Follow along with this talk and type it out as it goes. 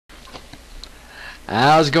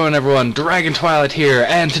How's it going, everyone? Dragon Twilight here,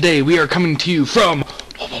 and today we are coming to you from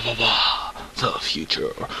the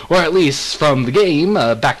future, or at least from the game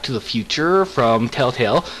Back to the Future from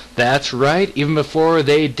Telltale. That's right, even before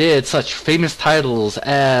they did such famous titles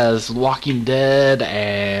as Walking Dead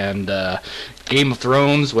and Game of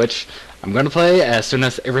Thrones, which I'm going to play as soon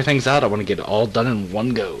as everything's out. I want to get it all done in one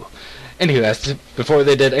go. Anyway, before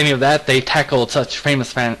they did any of that, they tackled such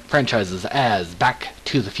famous franchises as Back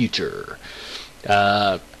to the Future.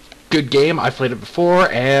 Good game. I've played it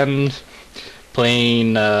before, and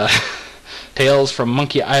playing Tales from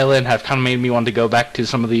Monkey Island have kind of made me want to go back to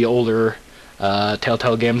some of the older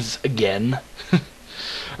Telltale games again.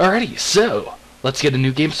 Alrighty, so let's get a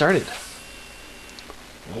new game started.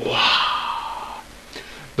 Wow.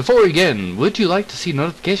 Before we begin, would you like to see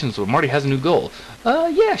notifications when Marty has a new goal?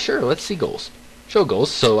 Yeah, sure, let's see goals. Show goals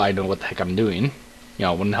so I know what the heck I'm doing. You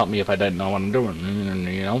know, it wouldn't help me if I didn't know what I'm doing.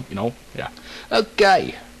 You know, yeah.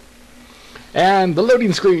 Okay. And the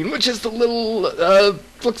loading screen, which is the little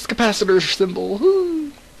flux capacitor symbol.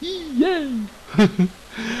 Woo. Yay!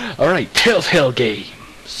 Alright, Telltale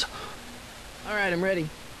games. Alright, I'm ready.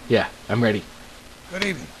 Yeah, I'm ready. Good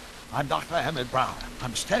evening. I'm Dr. Emmett Brown.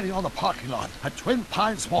 I'm standing on the parking lot at Twin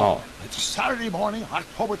Pines Mall. It's Saturday morning,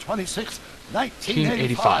 October 26th,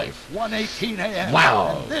 1985. 1:18 a.m.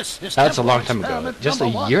 Wow. And this is That's a long time ago. Just a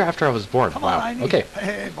year after I was born. Come wow. on, Okay.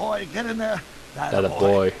 Hey, boy, get in there. That a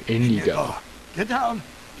boy. In you go. Get down.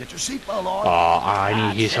 Get your seatbelt on. Aw,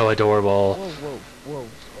 Arnie, he's so adorable. Whoa,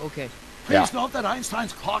 okay. Please note that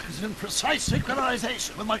Einstein's clock is in precise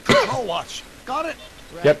synchronization with my control watch. Got it?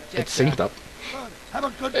 Right, Yep, check it's synced that. up. Good. Have a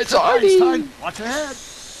good It's trip, Arnie. Einstein. Watch your head.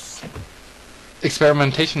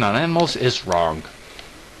 Experimentation on animals is wrong.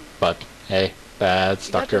 But, hey, that's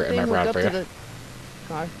You got Dr. the thing Emmett hooked Brown up for to you. the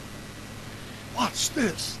car? Watch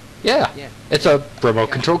this. Yeah, Yeah. it's a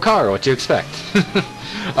remote control car, what you expect.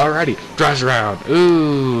 Alrighty, drives around.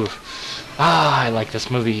 Ooh. I like this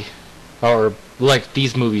movie. Or, like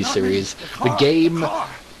these movie series. The game,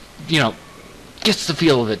 you know, gets the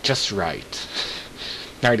feel of it just right.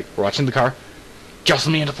 Alrighty, we're watching the car.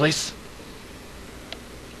 Jostle me into place.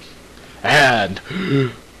 And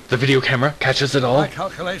the video camera catches it all. My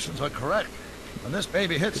calculations are correct. When this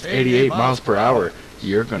baby hits 88 miles per hour.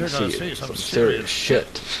 You're gonna see some serious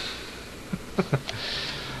shit.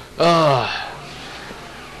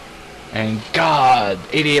 And God,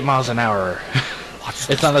 88 miles an hour.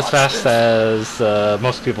 It's not as fast as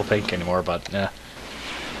most people think anymore, but yeah.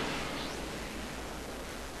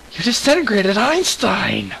 You disintegrated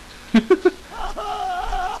Einstein! What did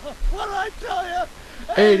I tell you?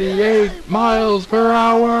 88 miles per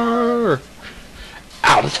hour!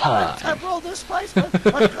 Out of time! Temporal displacement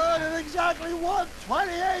occurred at exactly 1:20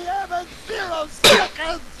 a.m. and 0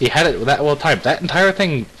 seconds! He had it that well timed. That entire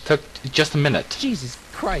thing took just a minute. Jesus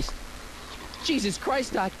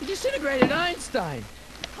Christ, Doc, you disintegrated Einstein.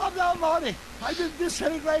 Calm down, Marty. I didn't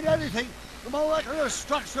disintegrate anything. The molecular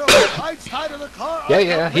structure of the Einstein of the car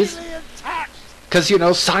Yeah, are he's- completely intact. Cause you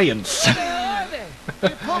know, science. Where are they?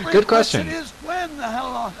 The appropriate Good question. is when the hell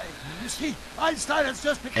are they? You see, Einstein has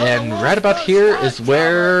just become And the right world's about first here time is traveler.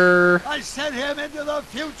 where... I sent him into the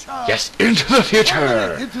future. Yes, into the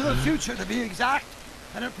future! Into the future, to be exact.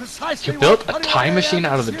 And at precisely You built a 1:21 time machine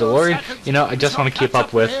out of the 0 DeLorean? seconds, You know, I just we want to shall keep up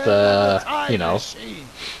catch with, him in the time you know, machine.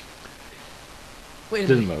 Wait a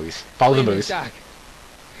the minute. movies. Follow the Wait a minute, movies. Doc.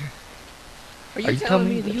 Are Are you telling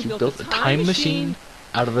me that you you built a time machine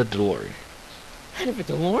out of a DeLorean? out of a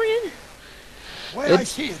DeLorean? The way I It's-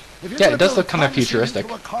 see it, if you're yeah, gonna it does build look a kinda time machine futuristic.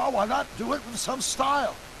 into a car, why not do it with some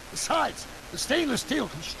style? Besides, the stainless steel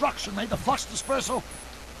construction made the flux dispersal.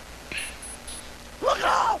 Look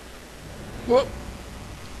out! Whoop.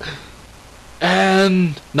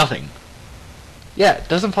 And nothing. Yeah, it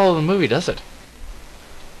doesn't follow the movie, does it?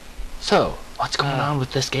 So, what's going on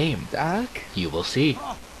with this game? Doc? You will see.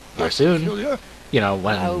 Oh, Here that's soon. peculiar. You know,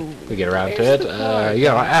 when Oh, we get around to where's it. the car? You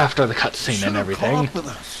know, after the cutscene Should've and caught everything. up with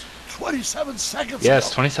us 27 seconds Yes,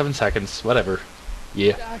 ago. 27 seconds, whatever.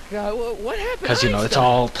 Yeah. Doc, what happened? Because, you know, it's Einstein?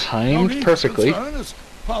 all No timed need to perfectly. concern. It's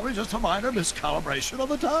probably just a minor miscalibration of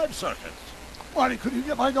the time circuit. Marty, could you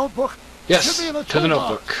get my notebook? It Yes, should be in the to the toolbox.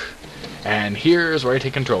 notebook. And here's where I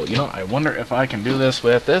take control. You know, I wonder if I can do this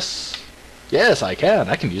with this. Yes, I can.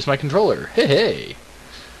 I can use my controller. Hey, hey.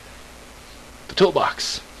 The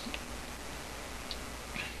toolbox.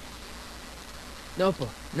 Notebook.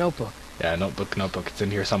 Yeah, notebook. It's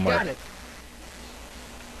in here somewhere. Got it.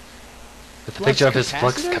 With the Flux picture of his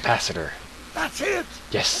flux capacitor? capacitor. That's it! What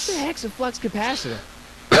Yes. the heck's a flux capacitor?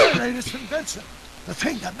 The latest invention. The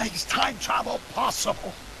thing that makes time travel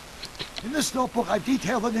possible. In this notebook, I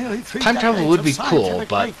detail the nearly 3 Time travel decades would of be cool, scientific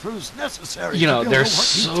but, breakthroughs necessary you to know, build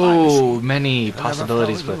there's a working time so machine. many If it ever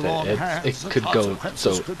possibilities fell into with the wrong it. hands, It the could go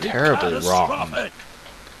consequences so could be terribly wrong. catastrophic.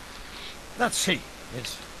 Let's see.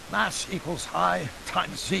 It's mass equals I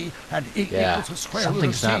times Z, and E Yeah, equals the square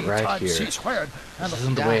something's root of not Z right times here. C squared. And This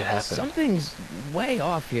isn't the way it happened. Something's way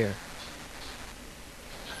off here.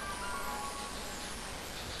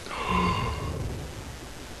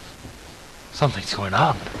 Something's going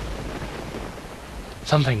on.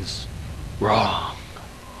 Something's wrong.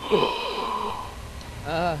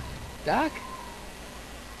 Doc?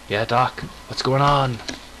 Yeah, Doc, what's going on?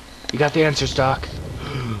 You got the answers, Doc.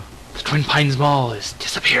 The Twin Pines Mall is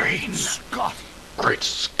disappearing. Scott, Great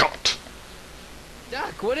Scott.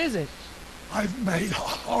 Doc, what is it? I've made a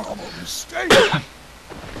horrible mistake.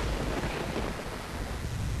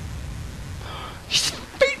 He's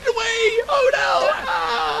fading away!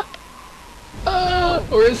 Oh no!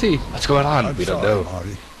 Where is he? What's going on? I'm We don't sorry, know.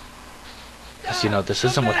 Marty. Yes, you know, this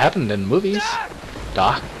isn't what happened in movies.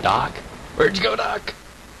 Doc? Doc? Where'd you go, Doc?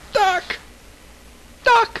 Doc!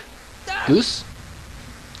 Doc! Goose?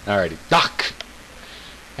 Alrighty, Doc!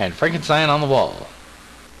 And Frankenstein on the wall.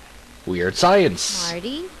 Weird science.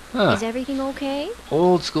 Marty, Huh. is everything okay?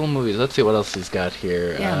 Old school movies. Let's see what else he's got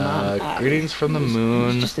here. Yeah, Mom. Greetings from the It was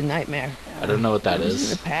moon. just a nightmare. I don't know what that It was in is.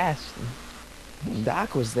 the past.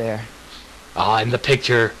 Doc was there. Ah, and the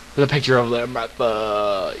picture of them at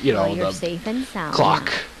the, you know, Well, you're the safe and sound clock.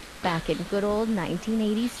 now, back in good old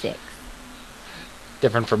 1986.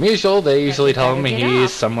 Different from usual. They usually you tell better him get up.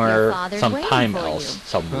 he's somewhere, Your father's waiting sometime for else, you.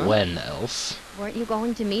 somewhen else. Weren't you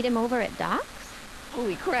going to meet him over at Doc's?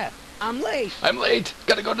 Holy crap, I'm late. I'm late.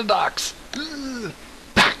 Gotta go to Doc's.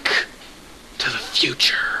 Back to the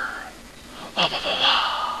future.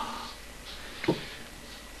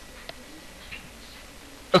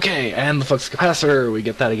 Okay, and the flux capacitor, we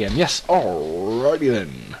get that again. Yes, alrighty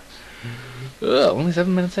then. Only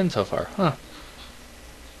 7 minutes in so far, huh?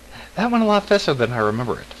 That went a lot faster than I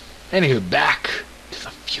remember it. Anywho, back to the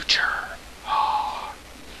future.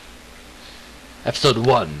 Episode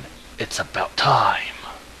 1, It's About Time.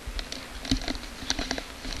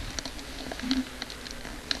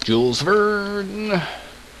 Jules Verne.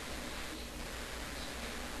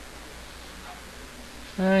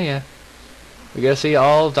 Oh yeah. We gotta see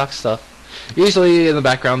all of Doc's stuff. Usually in the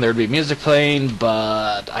background there'd be music playing,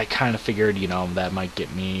 but I kind of figured, you know, that might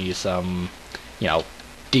get me some, you know,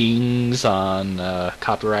 dings on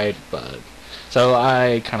copyright, but so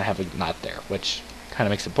I kind of have it not there, which kind of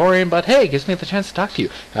makes it boring, but hey, gives me the chance to talk to you.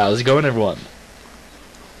 How's it going, everyone?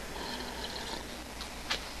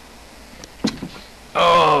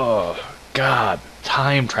 Oh, God.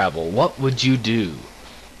 Time travel. What would you do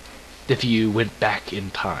if you went back in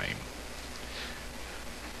time?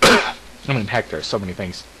 I mean, heck, there's so many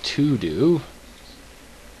things to do.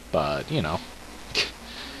 But, you know.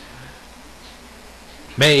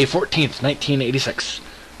 May 14th, 1986.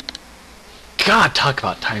 God, talk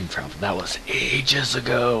about time travel. That was ages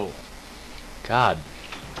ago. God.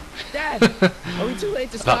 Dad, are we too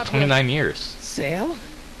late to stop About 29 years. Sail?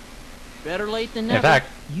 Better late than never. In fact,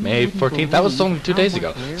 You May wouldn't 14th, that was only believe 2 how days much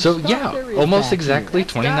ago. rare So stuff yeah, there is almost back exactly here.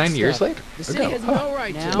 29 years stuff. later. The city has no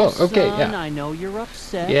right to. Now, Well, okay, son, yeah. I know you're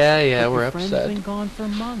upset. Yeah, but we're your friend's upset. been gone for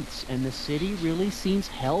months, and the city really seems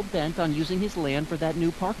hell-bent on using his land for that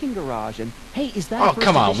new parking garage. And hey, is that? Oh, a first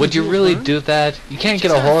come on. edition Would you Jules really Verne? do that? You can't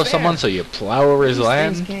get It's a hold of unfair. someone, so you plow over his These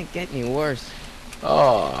things land? can't get any worse.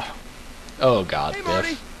 Oh. Oh, God, Hey, Marty.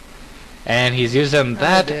 Biff. And he's using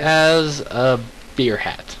that Biff. as a beer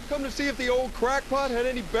hat. Come to see if the old crackpot had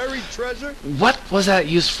any buried treasure? What was that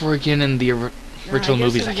used for again in the original I guess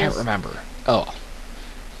movies? it I can't was- remember. Oh.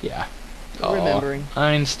 Yeah. Oh, Remembering.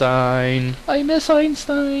 Einstein. I miss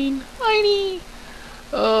Einstein. Heiny.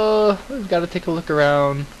 Oh, we've got to take a look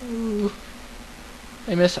around. Ooh.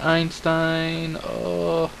 I miss Einstein.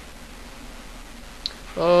 Oh.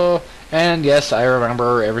 Oh. And yes, I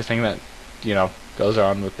remember everything that, you know, goes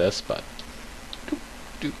on with this, but... Doop,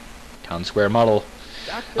 doop. Town Square model.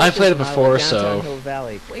 Doc I built played this it model before, in downtown so- Hill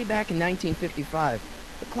Valley, way back in 1955.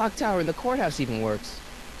 The clock tower in the courthouse even works.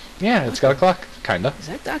 Yeah, it's got a clock. Kinda. Is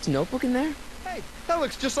that Doc's notebook in there? Hey, that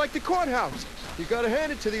looks just like the courthouse. You gotta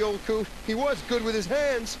hand it to the old coot. He was good with his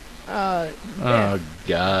hands. Oh, Biff,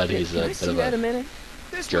 God, he's can a I bit see of that a a... minute?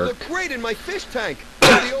 This Jerk. would look great in my fish tank.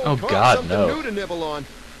 The old Oh, car's God, something no. new to nibble on.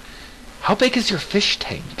 How big is your fish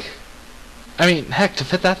tank? I mean, heck, to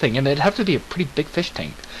fit that thing in, it'd have to be a pretty big fish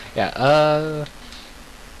tank. Yeah,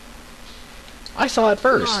 I saw it Come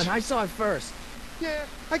first. on, I saw it first. Yeah,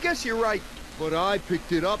 I guess you're right. But I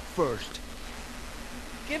picked it up first.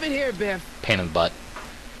 Give it here, Biff. Pain in the butt.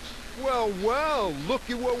 Well, well, look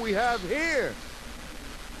at what we have here.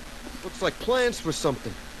 Looks like plans for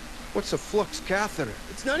something. What's a flux catheter?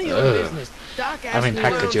 It's none of your Ugh. business. Doc asked I mean, me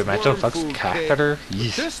heck, where- could you imagine a flux Food, catheter? kid.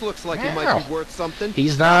 Yeesh. This looks like it might be worth something.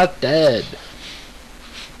 He's not dead.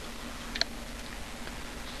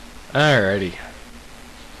 Alrighty.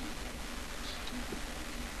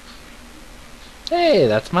 Hey,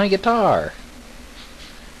 that's my guitar.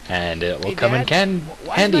 And it will Hey, come in Dad,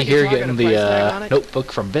 why is handy my here guitar getting got a price tag the on it?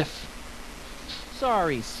 notebook from Biff.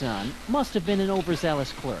 Sorry, son. Must have been an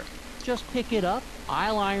overzealous clerk. Just pick it up.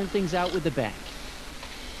 I'll iron things out with the bank.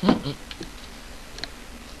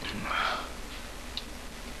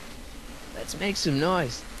 Let's make some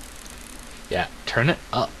noise. Yeah, turn it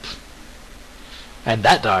up. And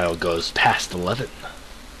that dial goes past 11.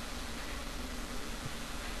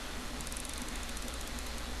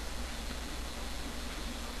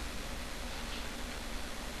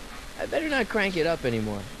 I better not crank it up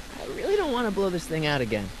anymore. I really don't want to blow this thing out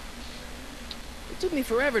again. It took me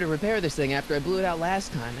forever to repair this thing after I blew it out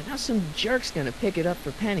last time, and now some jerk's gonna pick it up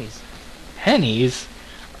for pennies. Pennies?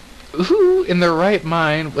 Who in their right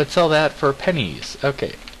mind would sell that for pennies?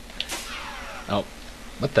 Okay. Oh,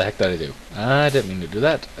 what the heck did I do? I didn't mean to do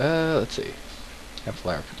that. Let's see.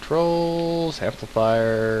 Amplifier controls,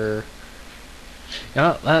 amplifier. You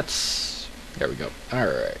know, that's... There we go.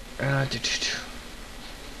 Alright.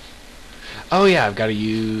 Oh yeah, I've got to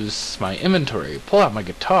use my inventory. Pull out my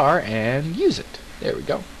guitar and use it. There we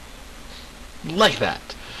go. Like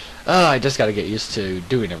that. I just got to get used to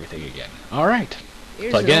doing everything again. Alright.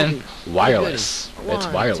 Here's Plug an in. oldie. Wireless. Goodie. It's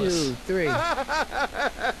One, wireless. 2, 3.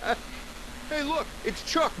 Hey, look, it's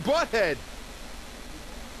Chuck Butthead.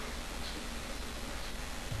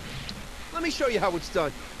 Let me show you how it's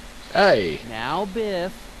done. Hey. Now,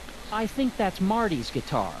 Biff, I think that's Marty's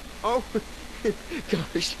guitar. Oh,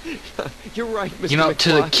 gosh, you're right, Mr. You know,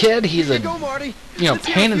 to the McFly. kid, he's Here a you go, Marty. Let's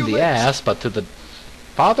hear pain a in few the licks. ass, but to the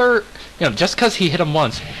father, just because he hit him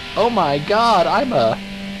once, oh my God, I'm a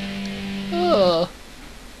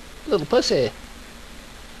little pussy.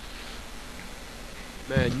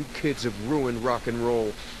 Man, you kids have ruined rock and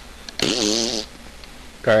roll.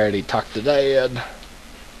 Already talked to Dad.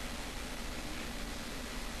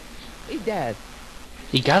 Hey, Dad.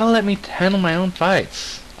 You gotta let me handle my own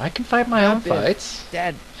fights. I can fight my own Biff. fights.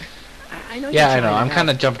 Dad, I know Yeah, you're I know. trying to I'm kind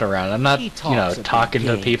of help. jumping around. I'm not, He talks a bit talking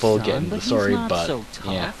to big, people, son, getting the but story, he's not but so tough.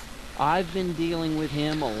 yeah. I've been dealing with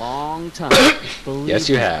him a long time. Believe Yes,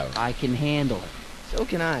 you me, have. I can handle it. So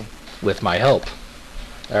can I. With my help.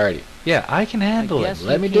 Alrighty. Yeah, I can handle it. guess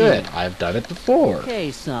Let you me do can. it. I've done it before. Okay,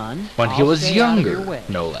 son. When he I'll was stay out of your younger, way.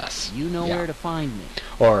 no less. You know Yeah. where to find me.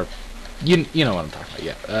 Or, you know what I'm talking about.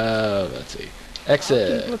 Yeah. Let's see. I'll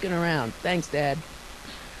Exit. keep looking around. Thanks, Dad.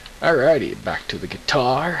 Alrighty, back to the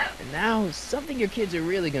guitar. And now, something your kids are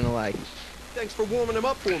really gonna like. Thanks for warming him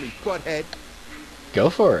up for me, Butthead. Go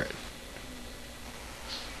for it.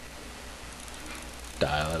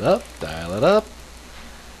 Dial it up, dial it up.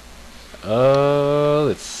 Oh,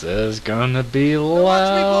 this is gonna be Now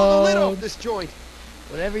watch me blow the lid loud. off this joint.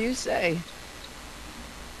 Whatever you say.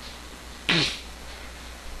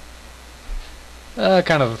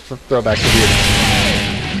 Kind of a throwback to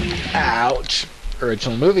the ouch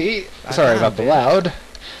original movie. Sorry about the loud.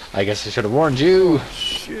 I guess I should have warned you.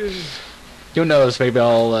 Shit. Who knows? Maybe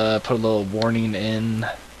I'll put a little warning in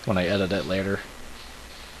when I edit it later.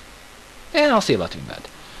 And I'll see about doing that.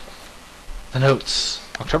 The notes.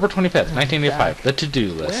 October 25th, 1985. The to-do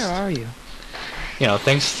list. Where are you?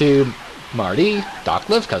 Thanks to Marty, Doc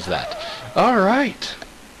lived because of that. Alright.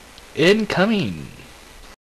 Incoming.